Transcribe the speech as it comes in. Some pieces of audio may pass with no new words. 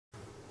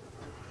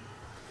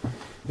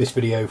This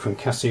video from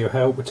Casio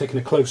Help, we're taking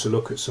a closer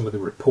look at some of the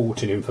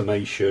reporting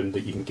information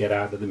that you can get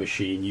out of the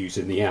machine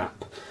using the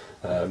app.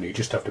 You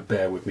just have to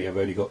bear with me, I've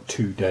only got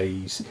 2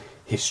 days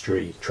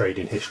history,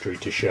 trading history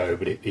to show,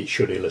 but it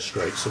should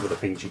illustrate some of the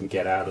things you can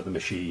get out of the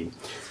machine.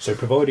 So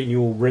providing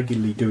you're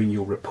regularly doing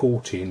your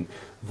reporting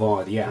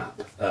via the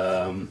app,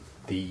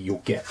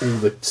 you'll get all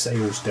the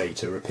sales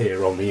data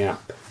appear on the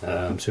app.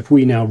 So if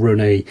we now run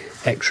a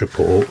X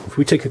report, if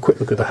we take a quick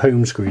look at the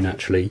home screen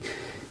actually,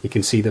 you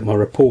can see that my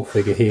report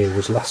figure here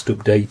was last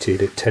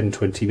updated at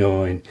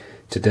 10:29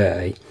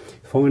 today.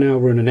 If I now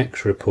run an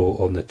X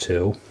report on the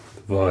till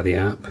via the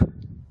app,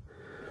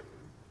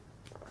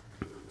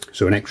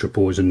 so an X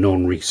report is a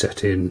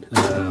non-resetting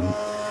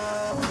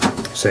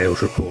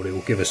sales report. It will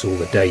give us all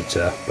the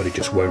data, but it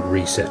just won't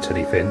reset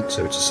anything,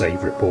 so it's a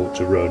save report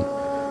to run.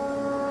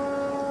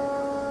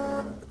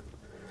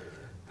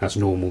 As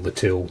normal, the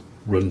till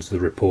runs the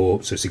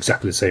report, so it's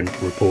exactly the same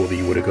report that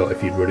you would have got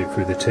if you'd run it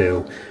through the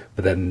till,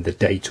 but then the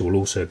data will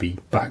also be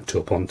backed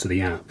up onto the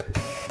app.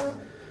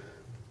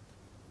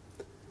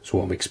 So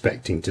what I'm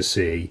expecting to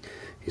see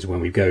is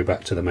when we go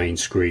back to the main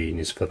screen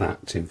is for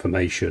that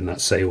information, that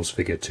sales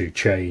figure, to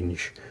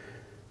change.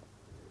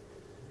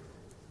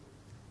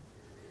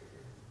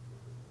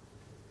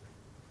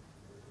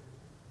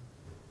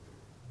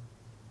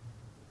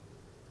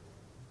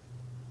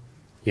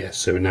 Yes,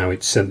 so now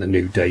it's sent the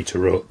new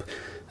data up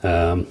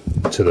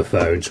to the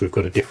phone, so we've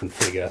got a different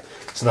figure.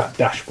 So that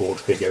dashboard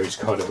figure is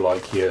kind of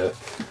like your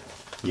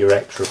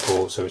X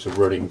report, so it's a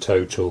running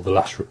total, the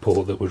last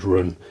report that was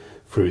run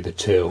through the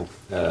till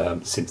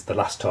since the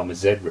last time a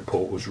Z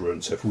report was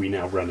run. So if we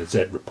now run a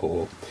Z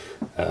report,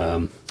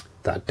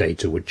 that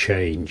data would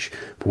change.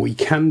 But what you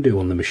can do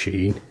on the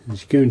machine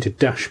is you go into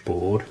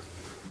dashboard,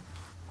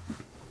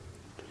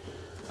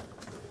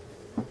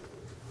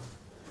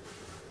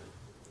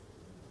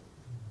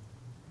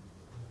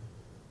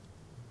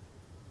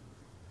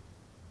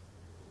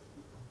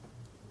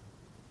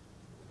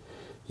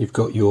 you've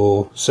got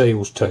your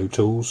sales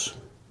totals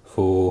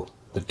for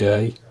the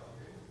day,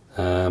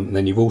 and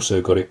then you've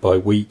also got it by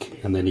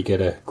week, and then you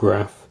get a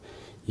graph.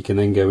 You can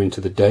then go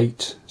into the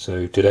date,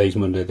 so today's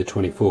Monday the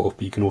 24th,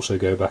 but you can also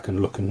go back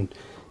and look at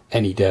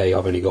any day.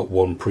 I've only got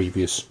one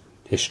previous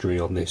history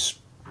on this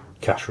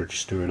cash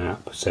register and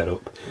app set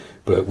up,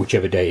 but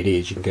whichever day it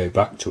is, you can go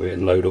back to it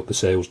and load up the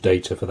sales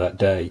data for that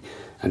day.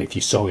 And if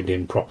you signed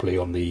in properly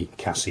on the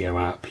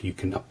Casio app, you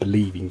can, I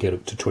believe you can get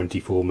up to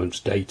 24 months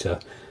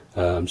data.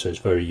 So it's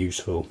very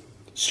useful.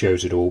 It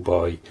shows it all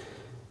by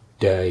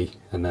day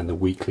and then the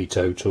weekly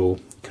total.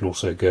 You can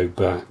also go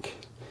back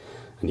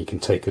and you can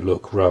take a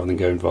look, rather than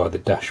going via the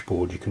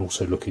dashboard, you can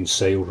also look in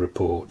sales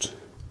report.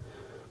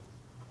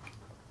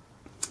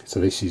 So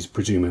this is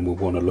presuming we'll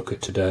want to look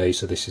at today,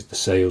 so this is the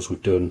sales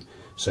we've done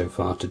so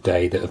far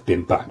today that have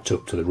been backed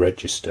up to the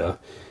register.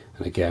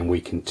 And again, we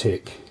can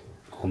tick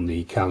on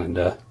the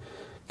calendar,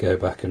 go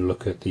back and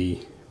look at the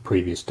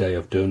previous day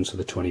I've done, so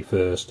the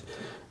 21st,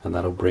 and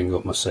that'll bring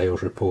up my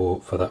sales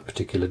report for that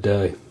particular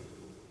day.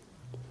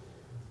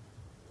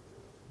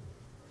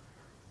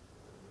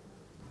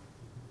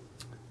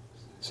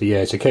 So yeah,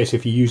 it's a case,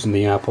 if you're using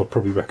the app, I'd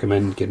probably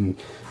recommend getting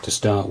to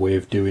start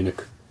with doing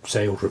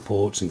sales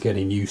reports and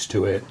getting used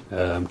to it,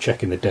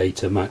 checking the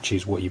data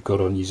matches what you've got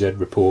on your Z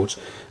reports.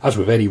 As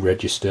with any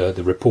register,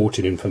 the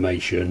reported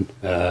information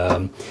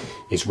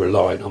is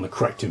reliant on the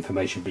correct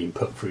information being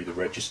put through the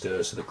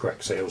register, so the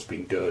correct sales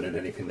being done and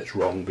anything that's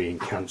wrong being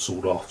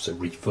cancelled off, so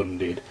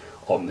refunded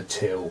on the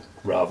till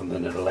rather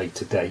than at a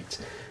later date.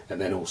 And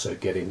then also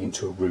getting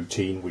into a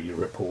routine where you're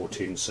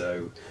reporting,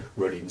 so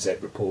running Z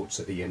reports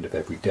at the end of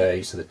every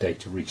day so the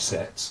data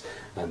resets,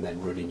 and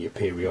then running your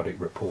periodic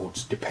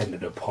reports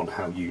dependent upon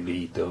how you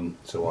need them,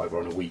 so either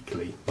on a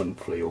weekly,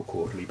 monthly or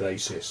quarterly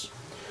basis.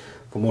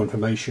 For more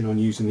information on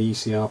using the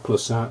ECR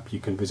Plus app,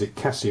 you can visit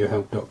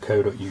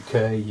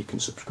casiohelp.co.uk, you can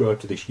subscribe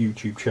to this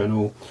YouTube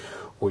channel,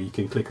 or you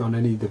can click on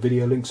any of the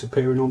video links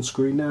appearing on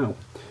screen now.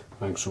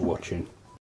 Thanks for watching.